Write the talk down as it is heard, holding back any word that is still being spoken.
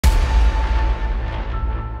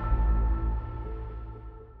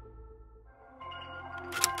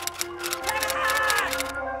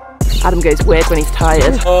Adam goes weird when he's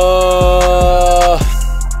tired.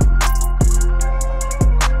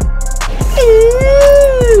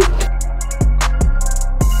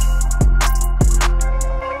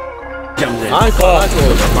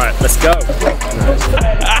 Right, let's go.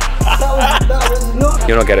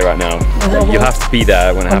 You'll not get it right now. You have to be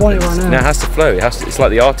there when it happens. Right no, it has to flow. It's like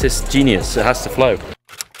the artist's genius. It has to flow.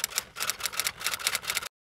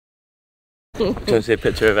 Do you want to see a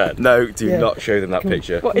picture of Ed? No, do not show them that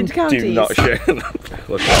picture. What, Intercounties? Do not show them that.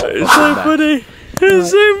 It's so funny.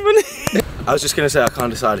 It's so funny. I was just going to say I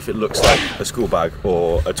can't decide if it looks like a school bag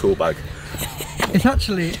or a tool bag. It's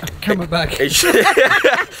actually a camera bag.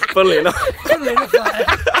 Funnily enough. Funnily enough,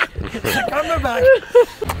 it's a camera bag.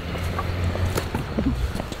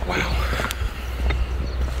 Wow.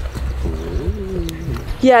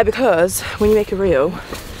 Yeah, because when you make a reel,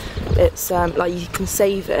 it's like you can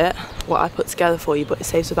save it, what I put together for you, but it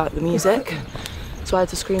saves without the music. So I had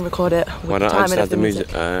to screen record it with the timing of the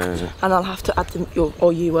music. And I'll have to add the,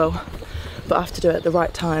 or you will, but I have to do it at the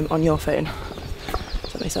right time on your phone.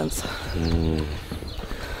 Does that make sense?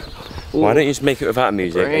 Why don't you just make it without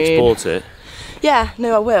music, export it? Yeah,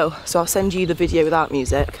 no I will. So I'll send you the video without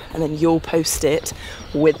music and then you'll post it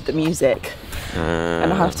with the music.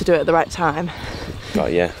 And I'll have to do it at the right time. Oh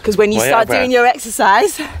yeah. Because when you start doing your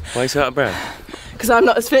exercise... Why are you so out of breath? Because I'm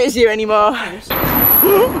not as fit as you anymore.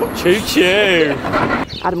 Choo choo!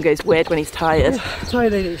 Adam goes weird when he's tired.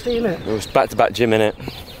 Tired ADHD, isn't it? It was back-to-back gym, innit?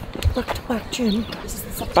 Back-to-back gym?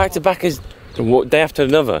 Back-to-back is what, day after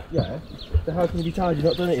another? Yeah. So how can you be tired? You've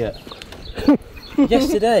not done it yet?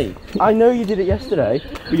 Yesterday. I know you did it yesterday,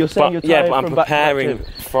 but you're saying you're tired. Yeah, but I'm preparing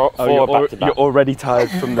for back-to-back. You're already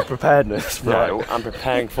tired from the preparedness, right? No, I'm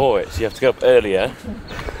preparing for it, so you have to go up earlier,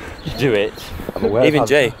 do it. I'm aware Even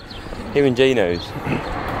Jay knows.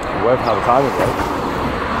 I'm aware of how the time is, right?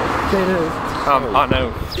 Jay knows. I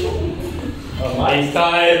know. He's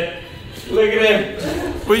tired. Look at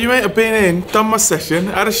him. Well, you mate, I've been in, done my session,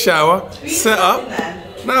 had a shower, set up.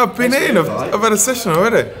 No, I've been in. I've had a session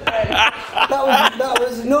already. That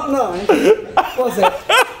was not nice, was it?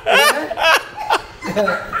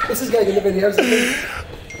 Yeah. This is going in the video.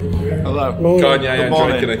 Hello. Good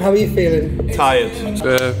morning. How are you feeling? Tired.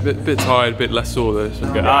 Bit tired, bit less sore though. So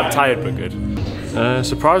I'm tired but good.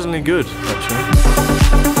 Surprisingly good, actually.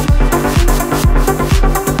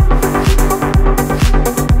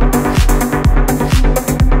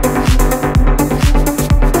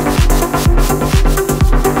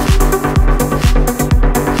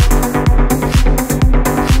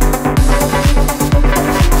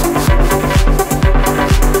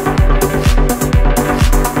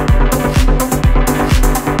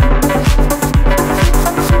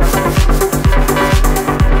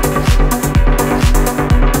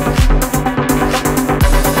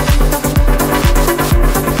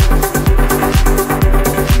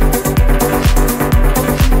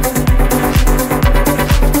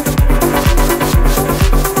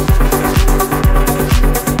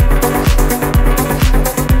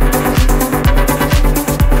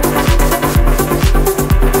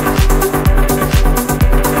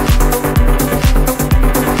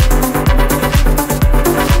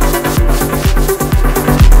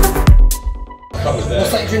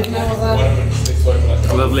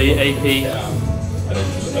 Lovely AP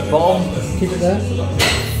bomb. Keep it there.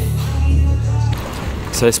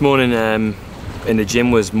 So this morning in the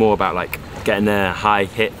gym was more about like getting high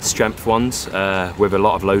hit strength ones with a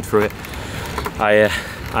lot of load through it. I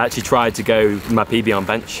actually tried to go my PB on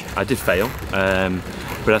bench. I did fail,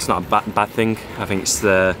 but that's not a bad thing. I think it's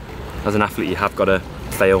as an athlete you have got to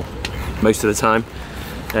fail most of the time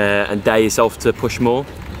and dare yourself to push more.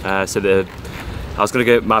 I was going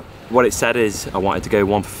to go, what it said is I wanted to go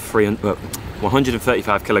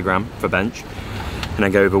 135 kilogram for bench and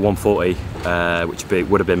then go over 140, which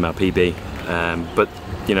would have been my PB. But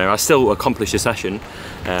you know, I still accomplished the session.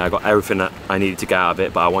 I got everything that I needed to get out of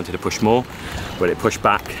it, but I wanted to push more, but it pushed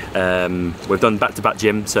back. We've done back-to-back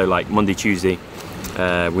gym, so like Monday, Tuesday.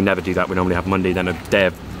 We never do that. We normally have Monday, then a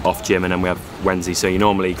day off gym, and then we have Wednesday. So you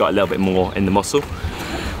normally got a little bit more in the muscle.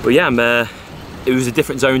 But yeah, it was a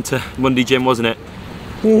different zone to Monday gym, wasn't it?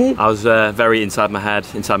 Mm-hmm. I was very inside my head,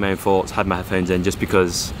 inside my own thoughts, had my headphones in just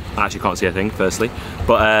because I actually can't see a thing, firstly.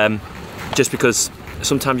 But just because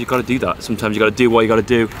sometimes you've got to do that. Sometimes you've got to do what you got to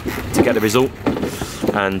do to get the result.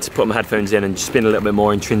 And to put my headphones in and just being a little bit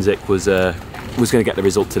more intrinsic was going to get the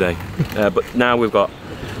result today. But now we've got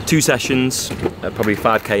 2 sessions, probably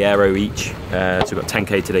 5k aero each. So we've got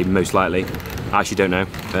 10k today, most likely. I actually don't know,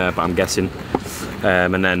 but I'm guessing.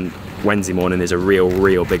 And then Wednesday morning is a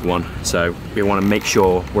real big one. So we want to make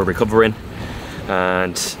sure we're recovering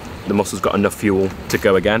and the muscle's got enough fuel to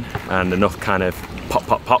go again and enough kind of pop,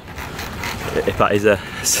 pop, pop, if that is a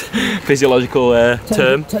physiological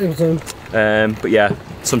term. Technical term. But yeah,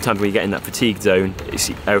 sometimes when you get in that fatigue zone,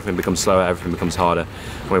 everything becomes slower, everything becomes harder,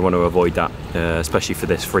 and we want to avoid that, especially for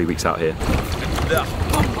this 3 weeks out here.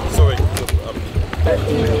 Sorry.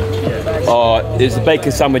 Oh, it was the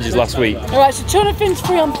bacon sandwiches last week. All right, so tuna fins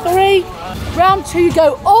 3 on 3. Round 2, you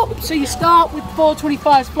go up, so you start with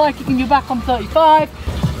 425 fly kicking you back on 35.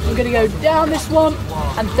 We're going to go down this one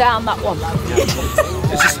and down that one.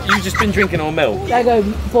 You've just been drinking all milk. There you go,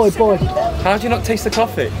 boy. How do you not taste the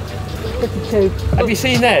coffee? 52. Have you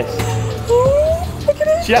seen this? Look at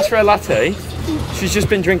it. She asked for a latte. She's just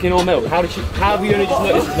been drinking all milk. How have you only just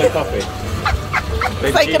noticed there's no coffee?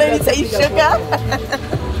 It's like I can only taste sugar.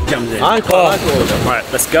 Jams in. Right,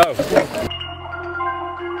 let's go.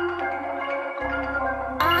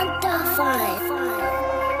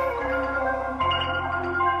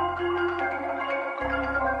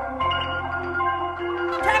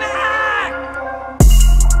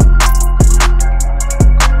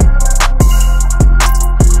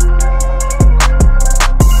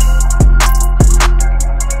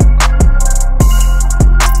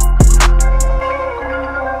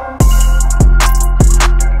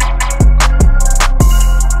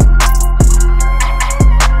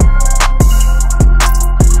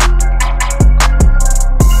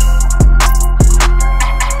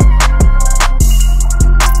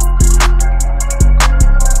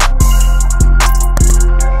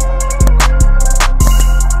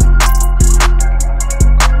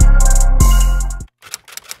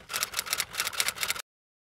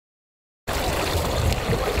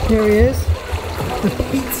 Here he is, the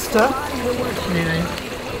pizza.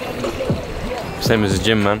 Same as the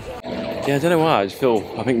gym, man. Yeah, I don't know why. I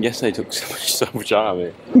think yesterday took so much out of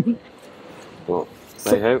it. But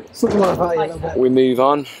hey ho. Something like that, yeah, a little bit. We move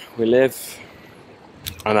on. We live.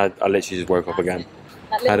 And I literally just woke up again.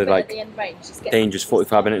 I had a like dangerous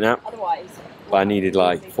 45-minute nap. But I needed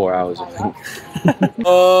like 4 hours, I think.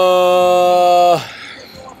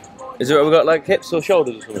 Is it what we got, like hips or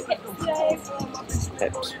shoulders or something?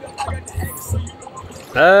 Hips.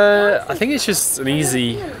 I think it's just an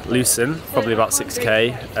easy loosen, probably about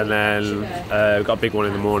 6k, and then we've got a big one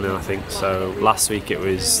in the morning, I think. So last week it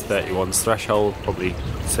was 31's threshold, probably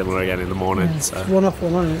similar again in the morning. Yeah, so one off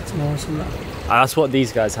one on it tomorrow, something. that's what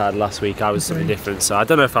these guys had last week. I was something different, so I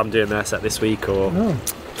don't know if I'm doing their set this week or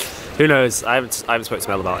who knows. I haven't spoken to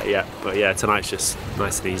Mel about it yet, but yeah, tonight's just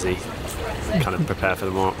nice and easy. Kind of prepare for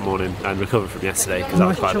the morning and recover from yesterday because that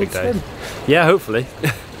was quite a big day. Yeah, hopefully.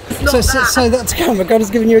 So say that to camera. God has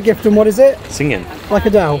given you a gift, and what is it? Singing. Like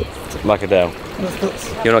Adele. Like Adele.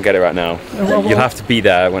 You'll not get it right now. You'll have to be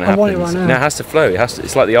there when it happens. want it right now. No, it has to flow.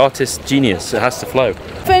 It's like the artist's genius. It has to flow.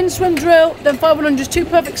 Fin, swim, drill, then 500s, 2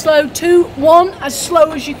 perfect slow, 2, 1, as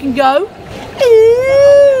slow as you can go.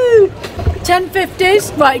 Ooh.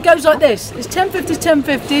 1050s, right, it goes like this. It's 1050s,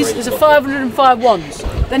 1050s, there's a 505 ones.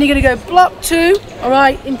 Then you're going to go block 2, all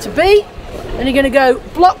right, into B. Then you're going to go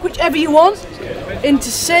block whichever you want into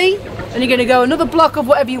C. And you're going to go another block of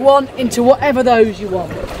whatever you want into whatever those you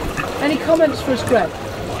want. Any comments for us, Greg?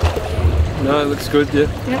 No, it looks good, yeah.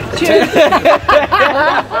 Cheers.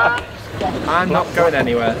 I'm not going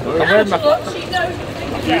anywhere. I'm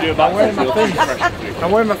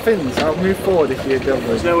wearing my fins. I'll move forward if you don't.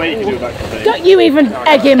 There's no way you can do that. Don't you even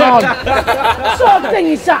egg him on. What sort of thing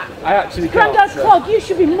is that? I actually can't. Grandad's clog, you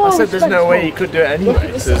should be more I said there's no way you could do it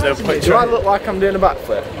anyway, so there's no point. Do I look like I'm doing a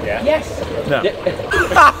backflip? Yeah. Yes. No.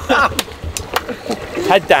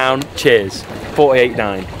 Head down, cheers.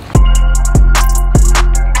 48.9.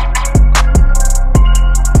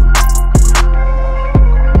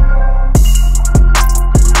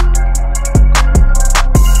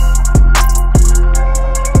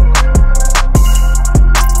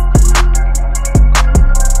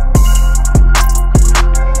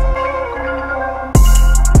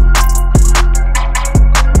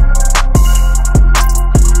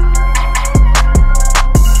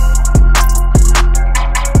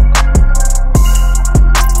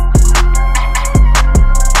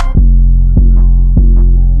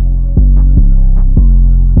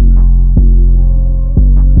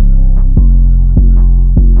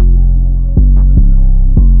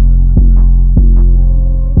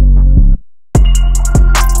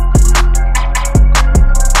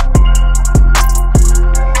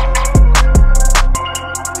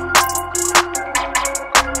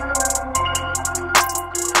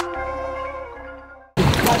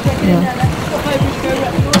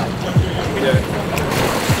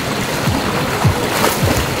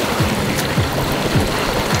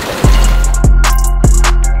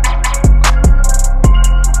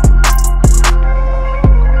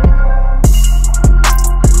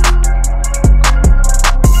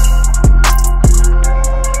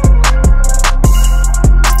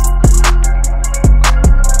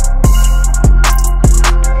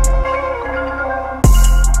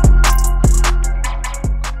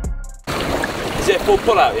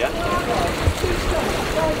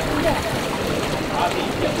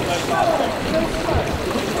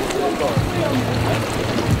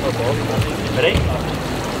 Ready?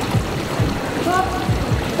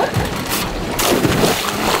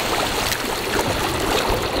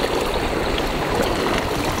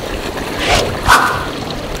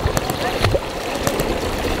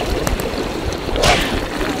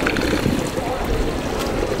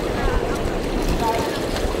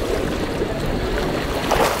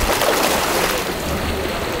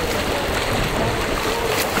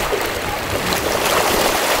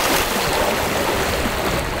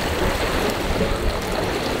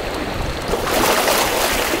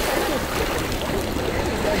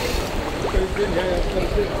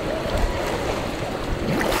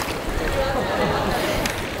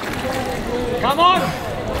 Come on!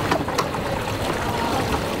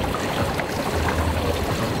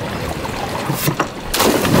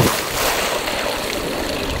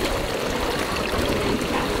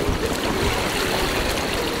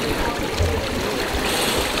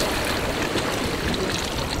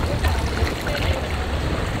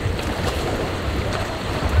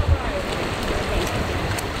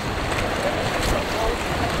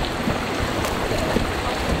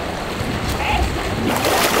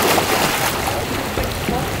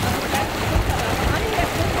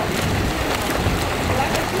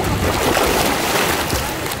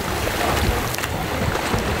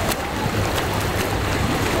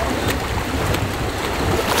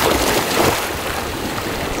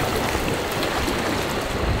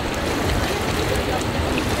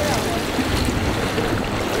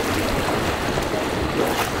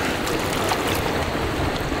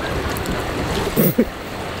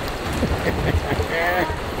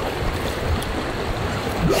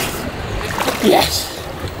 Yes!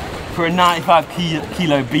 For a 95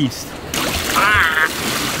 kilo beast. I'm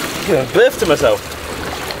gonna birth to myself.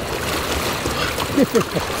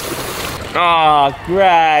 Ah, oh,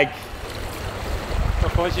 Greg. How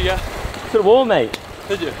far did you get? To the wall, mate.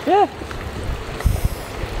 Did you? Yeah.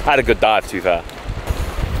 I had a good dive, to be fair.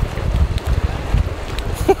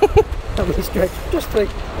 That was great. Just 3.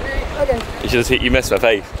 Okay. You missed my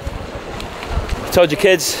face. I told you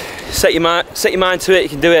kids, set your mind to it, you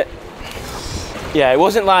can do it. Yeah, it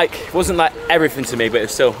wasn't like everything to me, but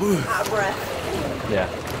it's still Out of breath. Yeah.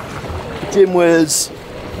 Gym was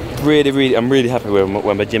really, I'm really happy with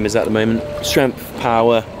where my gym is at the moment. Strength,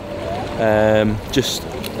 power, just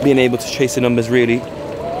being able to chase the numbers really.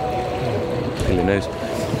 Really knows.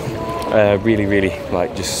 Really like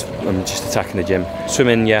I'm just attacking the gym.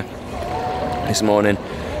 Swimming, yeah. This morning,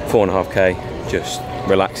 4.5k, just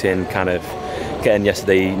relaxing, kind of getting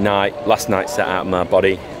last night's set out of my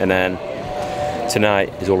body, and then tonight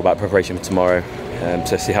is all about preparation for tomorrow,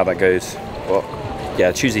 to see how that goes. But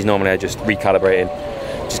yeah, Tuesdays normally I just recalibrating,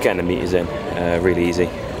 just getting the meters in, really easy.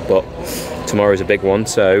 But tomorrow's a big one,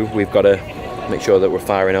 so we've got to make sure that we're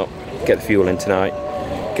firing up, get the fuel in tonight,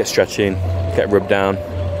 get stretching, get rubbed down.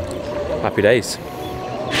 Happy days.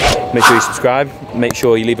 Make sure you subscribe, make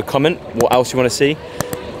sure you leave a comment what else you want to see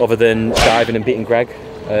other than diving and beating Greg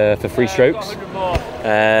for free strokes.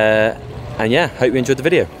 And yeah, hope you enjoyed the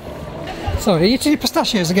video. Sorry, are you eating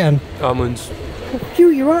pistachios again? Almonds.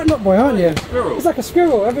 You're right nut boy, aren't you? Squirrel. It's like a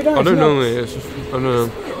squirrel every day. I don't know, mate. It's just, I don't know.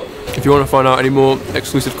 If you want to find out any more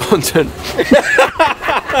exclusive content.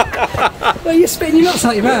 Well, you're spitting your nuts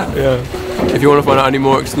out your mouth. Yeah. If you want to find out any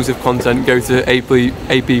more exclusive content, go to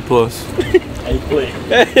AP Plus.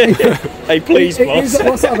 A please plus.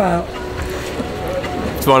 What's that about?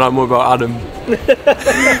 To find out more about Adam.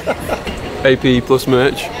 AP Plus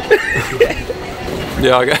merch.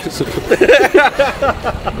 Yeah, I guess.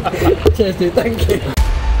 Cheers, dude. Thank you.